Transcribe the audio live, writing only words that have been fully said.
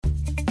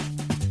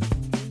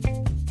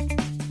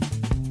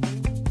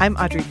I'm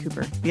Audrey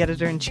Cooper, the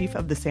editor-in-chief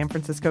of the San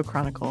Francisco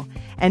Chronicle,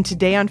 and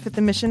today on Fifth &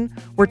 Mission,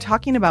 we're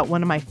talking about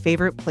one of my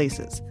favorite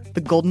places,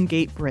 the Golden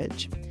Gate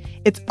Bridge.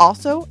 It's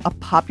also a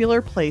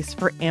popular place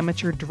for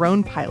amateur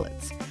drone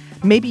pilots.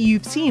 Maybe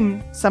you've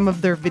seen some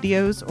of their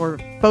videos or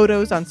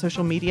photos on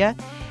social media,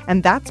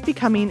 and that's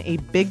becoming a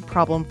big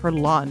problem for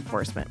law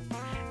enforcement.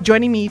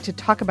 Joining me to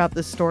talk about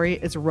this story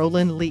is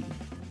Roland Lee.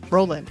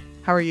 Roland,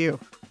 how are you?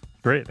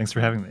 Great. Thanks for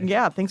having me.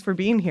 Yeah, thanks for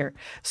being here.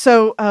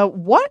 So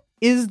what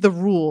is the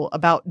rule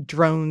about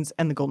drones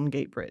and the Golden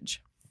Gate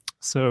Bridge?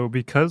 So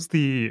because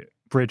the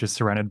bridge is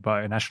surrounded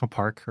by a national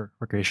park or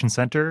recreation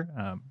center,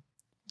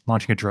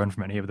 launching a drone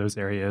from any of those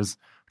areas,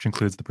 which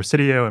includes the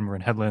Presidio and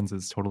Marin Headlands,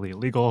 is totally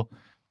illegal.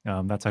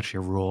 That's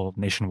actually a rule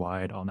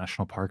nationwide. All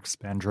national parks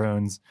ban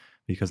drones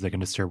because they can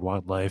disturb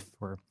wildlife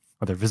or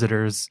other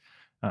visitors.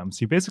 So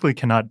you basically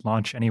cannot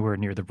launch anywhere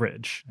near the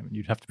bridge. I mean,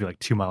 you'd have to be like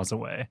 2 miles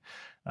away.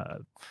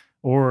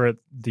 Or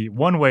the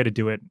one way to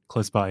do it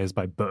close by is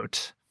by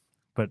boat.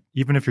 But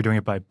even if you're doing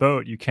it by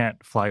boat, you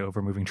can't fly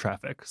over moving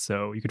traffic.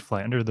 So you could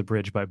fly under the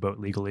bridge by boat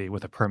legally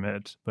with a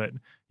permit, but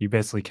you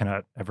basically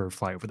cannot ever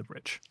fly over the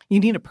bridge. You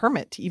need a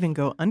permit to even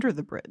go under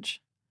the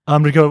bridge.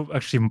 To go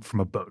actually from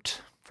a boat.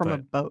 A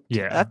boat.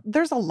 Yeah.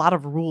 There's a lot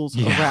of rules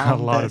Yeah, around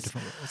a lot this. of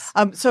different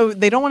rules. So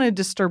they don't want to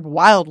disturb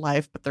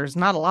wildlife, but there's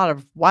not a lot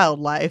of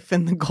wildlife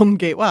in the Golden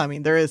Gate. Well, I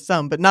mean, there is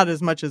some, but not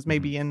as much as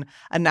maybe in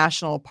a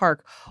national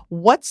park.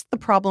 What's the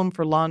problem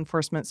for law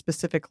enforcement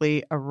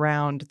specifically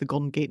around the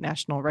Golden Gate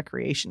National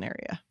Recreation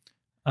Area?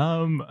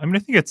 I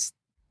think it's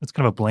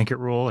kind of a blanket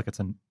rule, like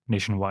it's a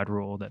nationwide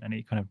rule that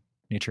any kind of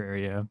nature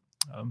area,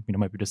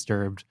 might be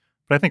disturbed.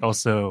 But I think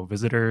also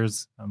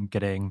visitors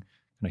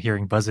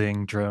hearing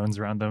buzzing drones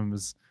around them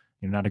is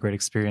not a great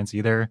experience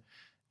either.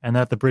 And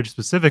at the bridge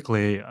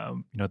specifically,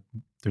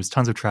 there's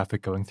tons of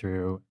traffic going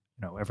through,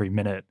 every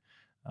minute.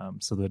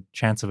 So the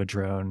chance of a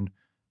drone,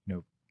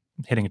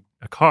 hitting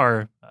a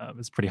car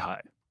is pretty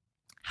high.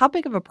 How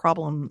big of a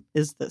problem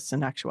is this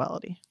in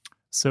actuality?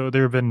 So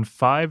there have been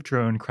 5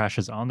 drone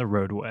crashes on the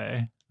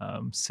roadway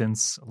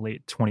since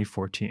late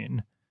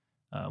 2014,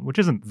 which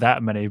isn't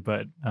that many,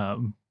 but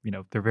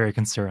they're very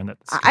concerned that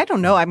I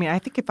don't know. I mean, I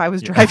think if I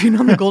was driving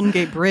on the Golden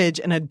Gate Bridge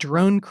and a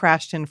drone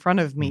crashed in front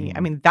of me, I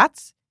mean,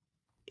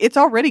 it's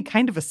already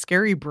kind of a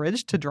scary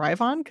bridge to drive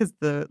on because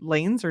the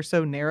lanes are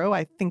so narrow.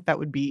 I think that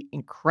would be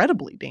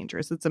incredibly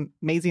dangerous. It's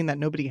amazing that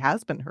nobody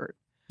has been hurt.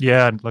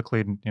 Yeah,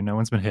 luckily, no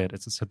one's been hit.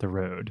 It's just hit the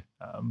road.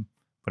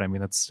 But I mean,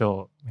 that's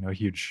still, a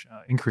huge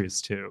increase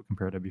too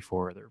compared to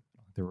before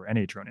there were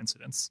any drone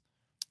incidents.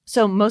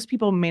 So most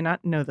people may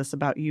not know this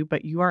about you,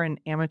 but you are an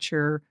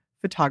amateur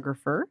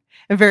photographer,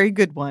 a very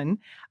good one.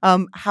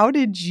 How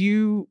did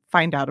you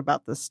find out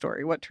about this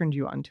story? What turned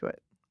you on to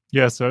it?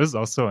 Yeah, so I was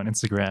also on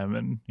Instagram,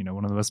 and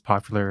one of the most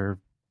popular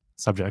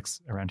subjects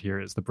around here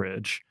is the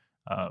bridge.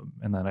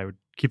 And then I would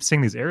keep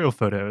seeing these aerial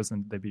photos,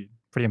 and they'd be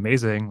pretty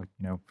amazing,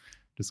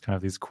 just kind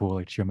of these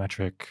cool,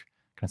 geometric,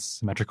 kind of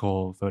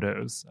symmetrical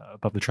photos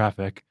above the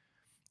traffic.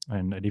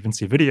 And I'd even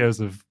see videos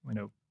of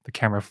the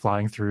camera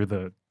flying through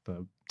the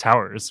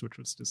towers, which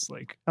was just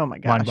oh my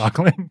gosh,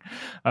 mind-boggling.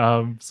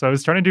 So I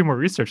was trying to do more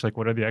research,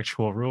 what are the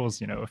actual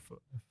rules, if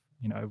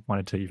I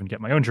wanted to even get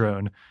my own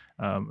drone.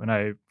 And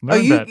I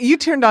learned that you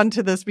turned on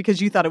to this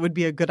because you thought it would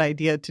be a good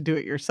idea to do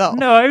it yourself.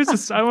 No,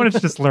 I wanted to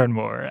just learn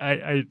more.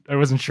 I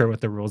wasn't sure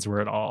what the rules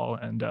were at all.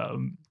 And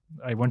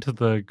I went to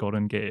the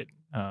Golden Gate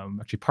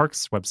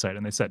Parks website,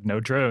 and they said no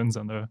drones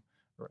or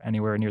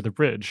anywhere near the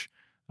bridge.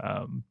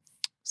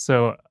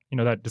 So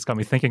that just got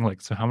me thinking,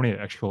 so how many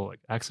actual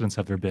accidents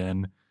have there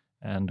been?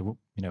 And,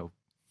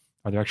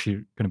 are there actually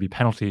going to be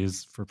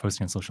penalties for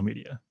posting on social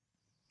media?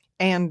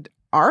 And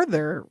are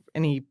there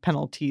any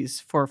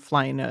penalties for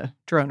flying a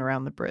drone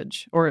around the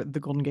bridge or the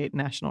Golden Gate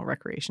National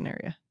Recreation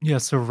Area? Yeah,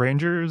 so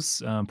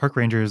rangers, park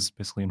rangers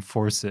basically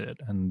enforce it.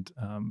 And,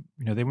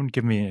 they wouldn't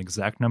give me an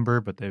exact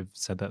number, but they've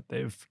said that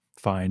they've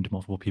fined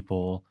multiple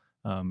people,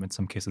 in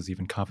some cases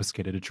even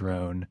confiscated a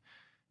drone.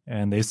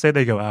 And they say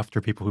they go after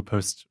people who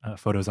post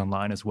photos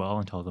online as well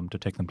and tell them to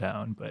take them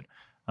down. But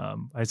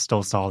I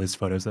still saw these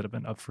photos that have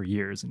been up for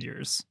years and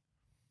years.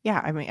 Yeah,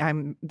 I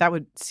mean, that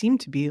would seem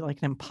to be like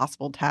an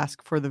impossible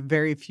task for the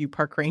very few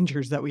park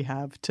rangers that we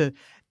have to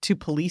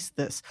police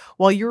this.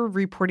 While you were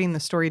reporting the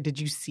story, did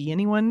you see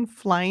anyone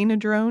flying a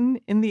drone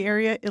in the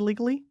area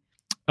illegally?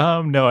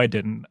 No, I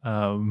didn't.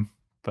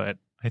 But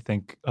I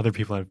think other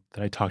people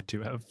that I talked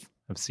to have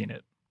seen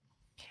it.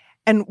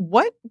 And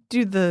what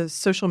do the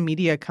social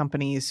media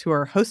companies who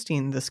are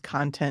hosting this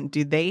content,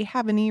 do they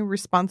have any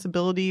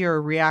responsibility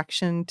or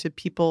reaction to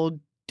people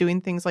doing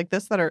things like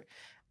this that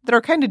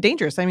are kind of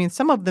dangerous? I mean,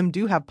 some of them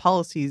do have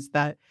policies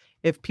that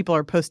if people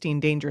are posting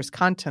dangerous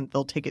content,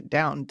 they'll take it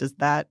down. Does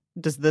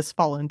this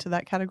fall into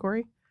that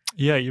category?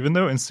 Yeah, even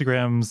though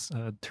Instagram's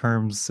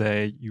terms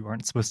say you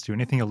aren't supposed to do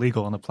anything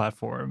illegal on the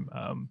platform,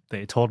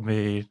 they told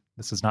me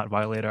this does not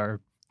violate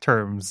our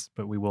terms,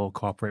 but we will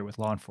cooperate with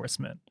law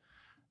enforcement.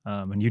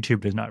 And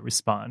YouTube did not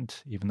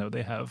respond, even though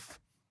they have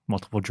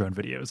multiple drone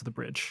videos of the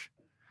bridge.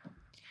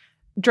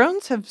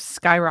 Drones have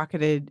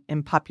skyrocketed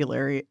in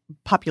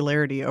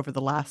popularity over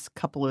the last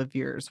couple of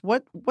years.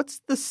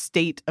 What's the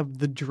state of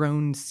the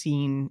drone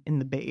scene in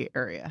the Bay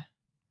Area?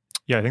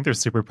 Yeah, I think they're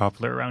super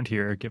popular around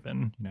here,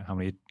 given how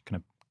many kind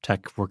of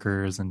tech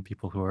workers and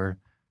people who are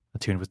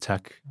attuned with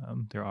tech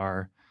there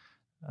are.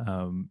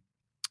 Um,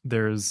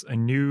 there's a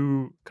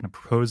new kind of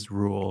proposed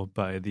rule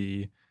by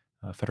the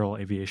Federal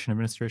Aviation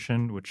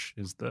Administration, which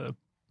is the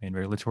main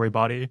regulatory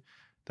body,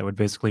 that would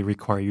basically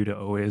require you to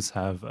always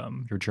have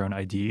your drone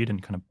ID'd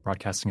and kind of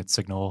broadcasting its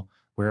signal,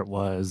 where it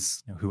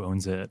was, who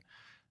owns it.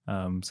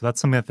 So that's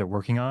something that they're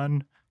working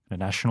on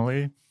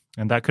nationally,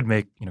 and that could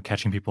make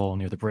catching people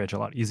near the bridge a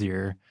lot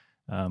easier.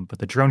 But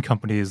the drone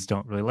companies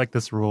don't really like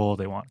this rule.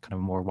 They want kind of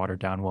a more watered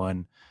down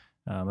one.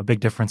 A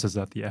big difference is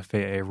that the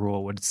FAA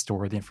rule would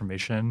store the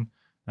information,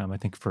 I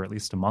think, for at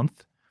least a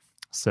month.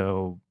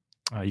 So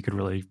you could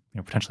really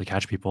potentially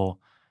catch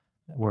people,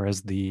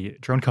 whereas the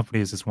drone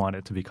companies just want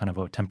it to be kind of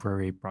a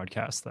temporary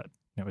broadcast that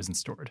isn't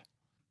stored.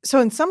 So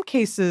in some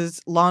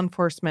cases, law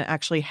enforcement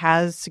actually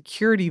has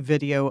security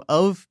video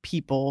of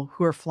people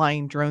who are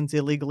flying drones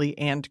illegally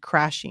and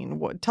crashing.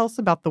 Tell us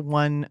about the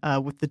one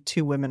with the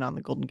two women on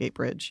the Golden Gate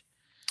Bridge.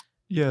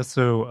 Yeah,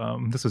 so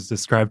this was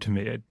described to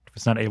me. I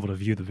was not able to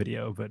view the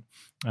video, but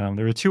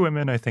there were two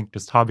women, I think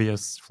just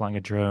hobbyists, flying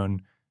a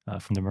drone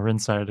from the Marin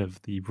side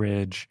of the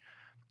bridge,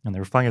 and they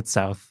were flying it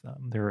south.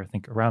 They were, I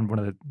think, around one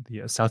of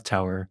the South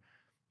Tower,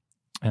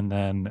 and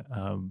then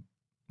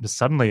just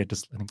suddenly it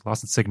just, I think,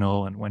 lost its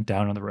signal and went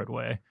down on the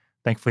roadway.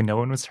 Thankfully, no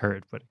one was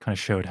hurt, but it kind of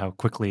showed how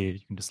quickly you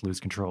can just lose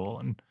control.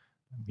 And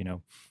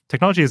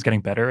technology is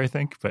getting better, I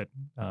think, but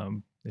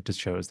it just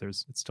shows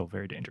it's still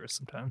very dangerous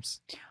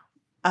sometimes.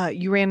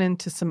 You ran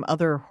into some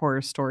other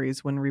horror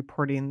stories when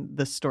reporting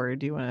this story.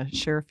 Do you want to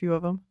share a few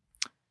of them?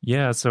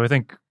 Yeah, so I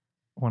think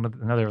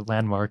another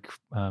landmark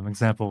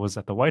example was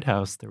at the White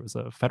House. There was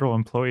a federal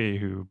employee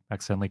who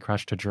accidentally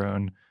crashed a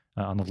drone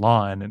on the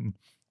lawn, and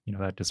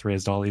that just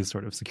raised all these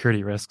sort of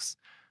security risks.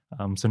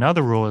 So now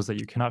the rule is that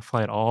you cannot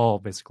fly at all,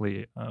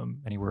 basically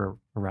anywhere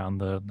around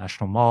the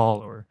National Mall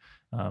or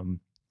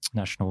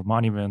national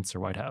monuments or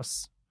White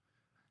House.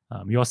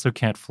 You also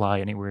can't fly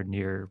anywhere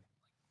near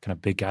kind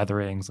of big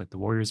gatherings like the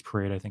Warriors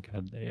Parade. I think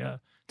had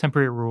a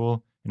temporary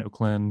rule in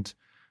Oakland.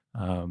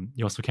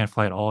 You also can't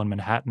fly at all in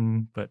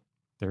Manhattan, but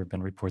there have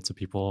been reports of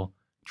people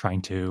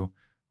trying to,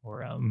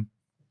 or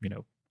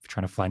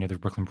trying to fly near the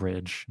Brooklyn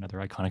Bridge, another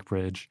iconic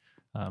bridge.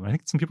 I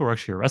think some people were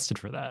actually arrested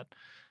for that.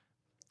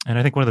 And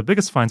I think one of the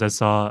biggest finds I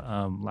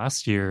saw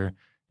last year,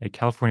 a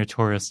California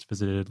tourist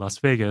visited Las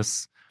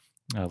Vegas,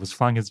 was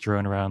flying his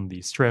drone around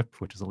the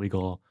Strip, which is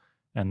illegal,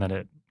 and then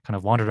it kind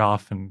of wandered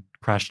off and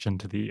crashed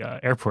into the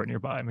airport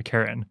nearby,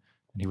 McCarran, and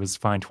he was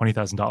fined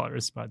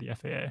 $20,000 by the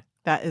FAA.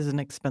 That is an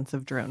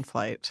expensive drone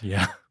flight.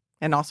 Yeah.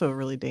 And also a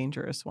really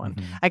dangerous one.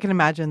 Mm-hmm. I can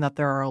imagine that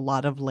there are a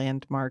lot of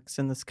landmarks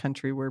in this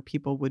country where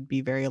people would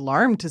be very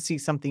alarmed to see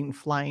something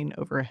flying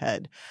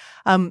overhead.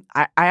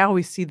 I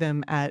always see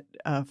them at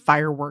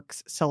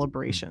fireworks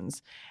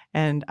celebrations,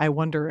 and I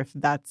wonder if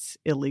that's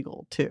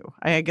illegal too.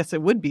 I guess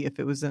it would be if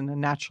it was in a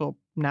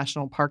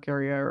national park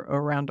area or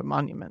around a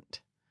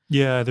monument.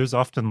 Yeah, there's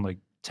often like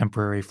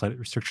temporary flight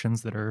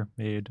restrictions that are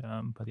made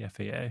by the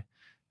FAA.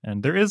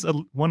 And there is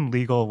one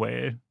legal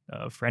way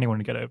for anyone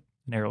to get an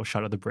aerial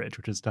shot of the bridge,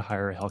 which is to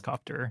hire a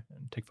helicopter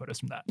and take photos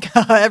from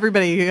that.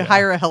 Everybody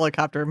hire a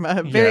helicopter.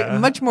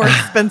 Much more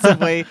expensive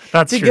way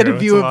to true. get a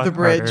view of the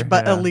bridge, harder,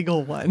 but a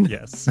legal one.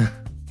 Yes.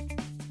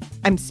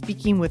 I'm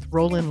speaking with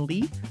Roland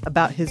Lee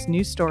about his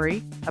new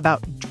story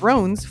about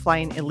drones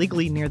flying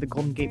illegally near the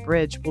Golden Gate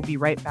Bridge. We'll be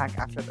right back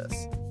after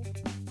this.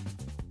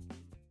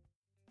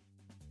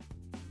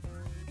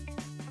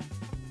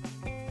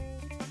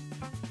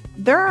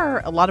 There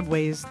are a lot of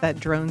ways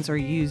that drones are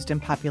used in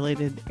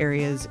populated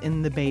areas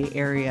in the Bay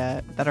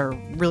Area that are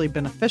really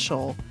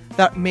beneficial,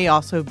 that may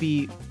also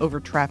be over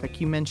traffic.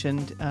 You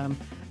mentioned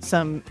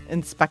some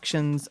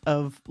inspections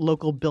of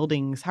local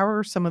buildings. How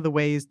are some of the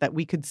ways that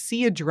we could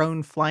see a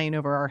drone flying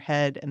over our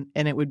head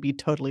and it would be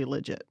totally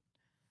legit?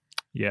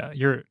 Yeah,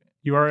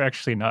 you are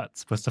actually not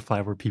supposed to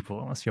fly over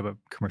people unless you have a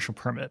commercial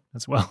permit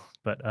as well.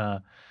 But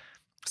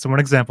so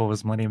one example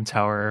was Millennium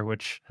Tower,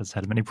 which has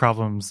had many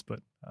problems, but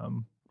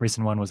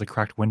recent one was a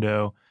cracked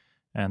window,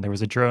 and there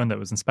was a drone that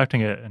was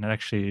inspecting it, and it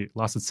actually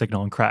lost its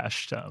signal and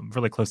crashed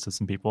really close to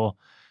some people.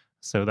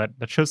 So that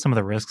shows some of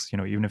the risks,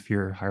 even if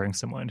you're hiring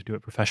someone to do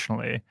it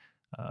professionally.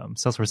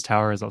 Salesforce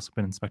Tower has also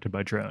been inspected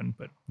by drone,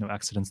 but no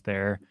accidents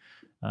there.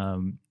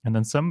 And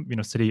then some,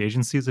 city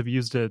agencies have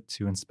used it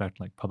to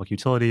inspect like public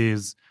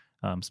utilities.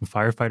 Some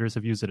firefighters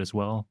have used it as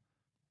well.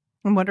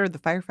 And what are the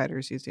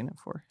firefighters using it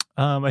for?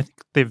 I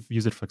think they've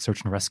used it for like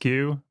search and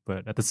rescue,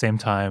 but at the same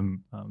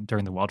time,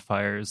 during the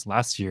wildfires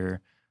last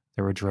year,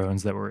 there were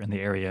drones that were in the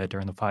area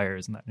during the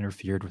fires, and that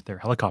interfered with their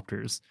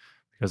helicopters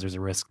because there's a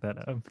risk that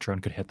a drone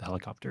could hit the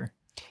helicopter.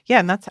 Yeah,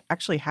 and that's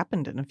actually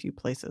happened in a few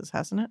places,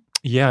 hasn't it?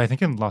 Yeah, I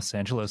think in Los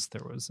Angeles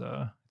there was,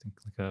 I think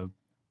like a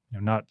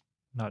not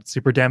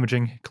super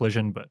damaging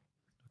collision, but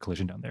a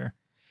collision down there.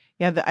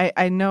 Yeah,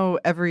 I know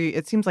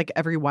it seems like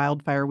every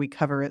wildfire we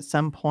cover at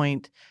some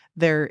point,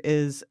 there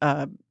is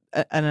an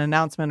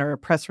announcement or a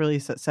press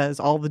release that says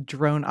all the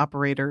drone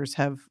operators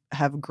have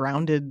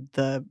grounded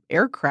the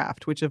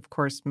aircraft, which of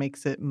course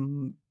makes it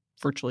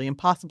virtually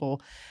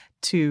impossible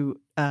to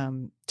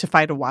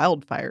fight a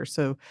wildfire.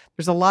 So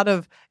there's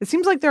it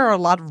seems like there are a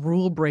lot of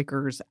rule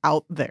breakers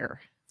out there.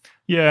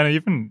 Yeah, and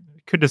even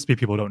it could just be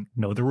people don't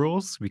know the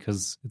rules,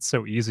 because it's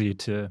so easy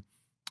to,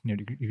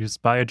 you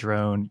just buy a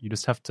drone, you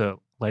just have to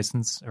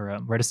license or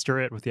register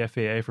it with the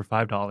FAA for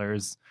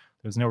 $5.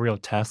 There's no real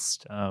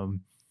test.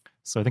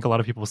 So I think a lot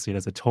of people see it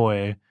as a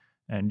toy,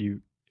 and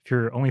if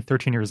you're only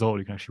 13 years old,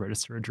 you can actually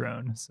register a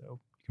drone. So you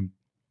can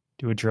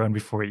do a drone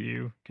before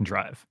you can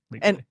drive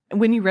legally. And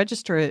when you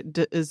register it,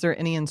 is there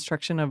any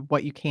instruction of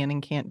what you can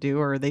and can't do,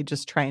 or are they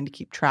just trying to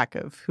keep track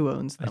of who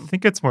owns them? I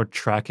think it's more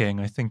tracking.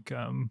 I think,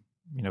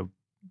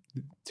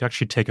 to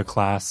actually take a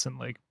class and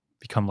like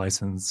become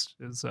licensed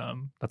is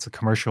that's a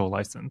commercial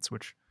license,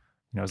 which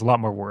is a lot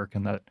more work,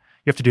 and that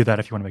you have to do that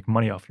if you want to make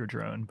money off your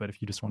drone. But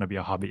if you just want to be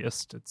a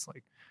hobbyist, it's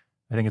like,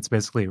 I think it's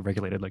basically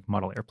regulated like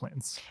model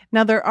airplanes.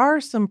 Now, there are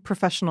some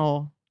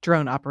professional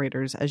drone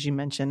operators, as you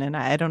mentioned, and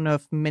I don't know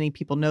if many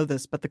people know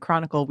this, but the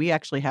Chronicle, we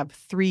actually have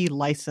 3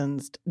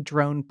 licensed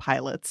drone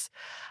pilots.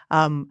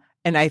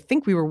 And I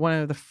think we were one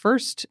of the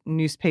first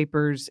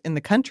newspapers in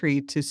the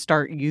country to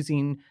start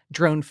using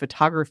drone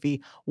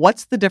photography.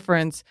 What's the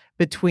difference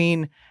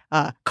between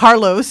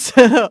Carlos,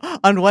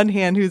 on one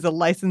hand, who's a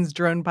licensed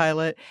drone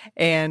pilot,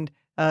 and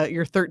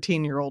your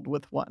 13-year-old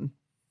with one?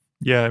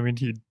 Yeah, I mean,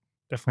 he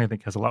definitely, I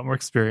think, has a lot more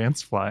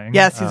experience flying.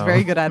 Yes, he's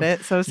very good at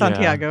it. So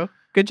Santiago. Yeah.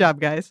 Good job,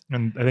 guys.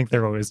 And I think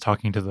they're always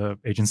talking to the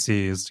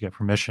agencies to get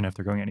permission if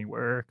they're going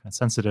anywhere kind of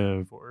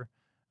sensitive, or,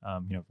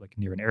 like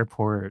near an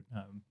airport,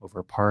 over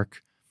a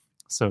park.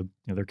 So,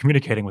 they're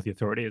communicating with the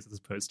authorities as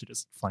opposed to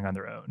just flying on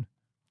their own.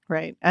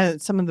 Right.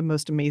 Some of the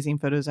most amazing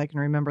photos I can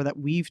remember that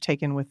we've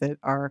taken with it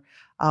are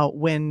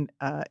when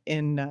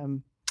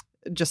in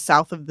just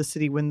south of the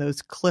city, when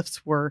those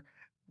cliffs were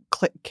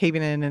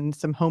caving in and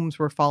some homes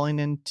were falling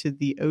into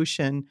the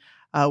ocean.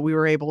 We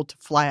were able to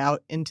fly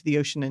out into the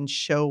ocean and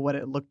show what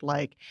it looked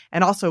like.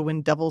 And also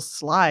when Devil's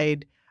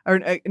Slide, or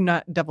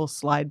not Devil's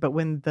Slide, but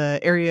when the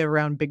area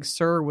around Big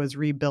Sur was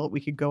rebuilt,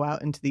 we could go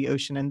out into the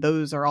ocean. And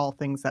those are all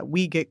things that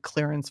we get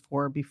clearance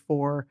for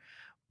before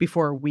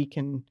we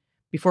can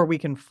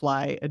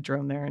fly a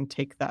drone there and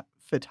take that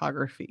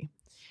photography.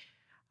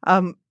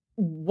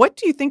 What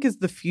do you think is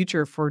the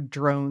future for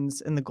drones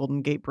in the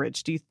Golden Gate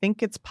Bridge? Do you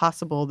think it's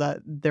possible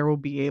that there will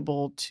be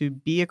able to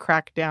be a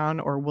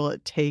crackdown, or will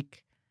it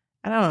take,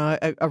 I don't know,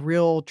 a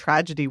real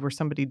tragedy where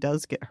somebody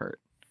does get hurt?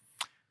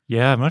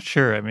 Yeah, I'm not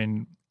sure. I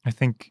mean, I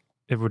think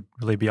it would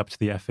really be up to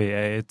the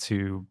FAA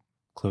to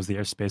close the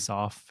airspace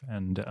off.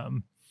 And,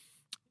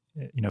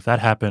 if that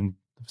happened,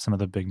 some of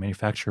the big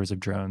manufacturers of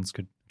drones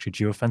could actually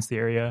geofence the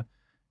area.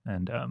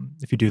 And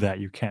if you do that,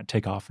 you can't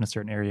take off in a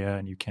certain area,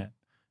 and you can't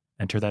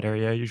enter that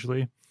area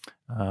usually.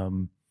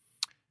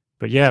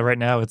 But yeah, right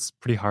now it's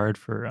pretty hard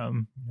for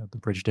the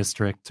Bridge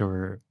District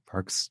or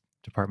Parks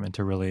Department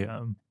to really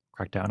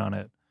crack down on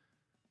it.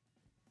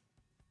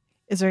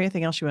 Is there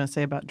anything else you want to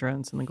say about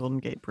drones in the Golden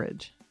Gate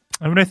Bridge?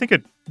 I mean, I think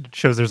it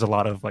shows there's a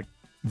lot of like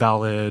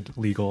valid,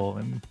 legal,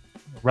 and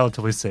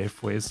relatively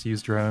safe ways to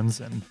use drones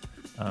and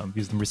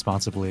use them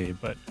responsibly.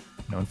 But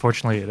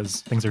unfortunately,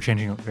 things are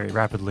changing very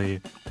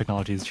rapidly.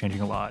 Technology is changing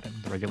a lot, and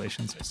the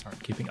regulations just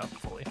aren't keeping up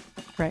fully.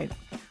 Right.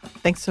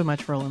 Thanks so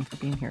much, Roland, for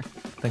being here.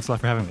 Thanks a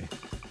lot for having me.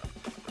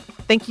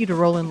 Thank you to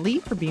Roland Lee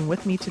for being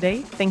with me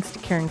today. Thanks to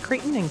Karen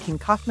Creighton and King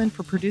Kaufman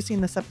for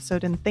producing this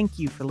episode, and thank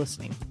you for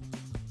listening.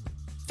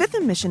 Fifth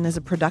and Mission is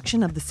a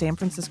production of the San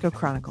Francisco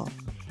Chronicle.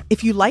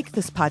 If you like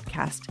this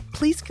podcast,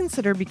 please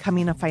consider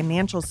becoming a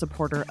financial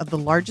supporter of the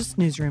largest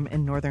newsroom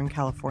in Northern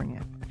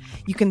California.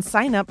 You can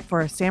sign up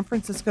for a San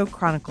Francisco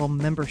Chronicle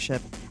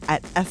membership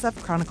at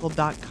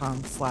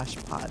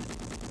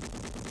sfchronicle.com/pod.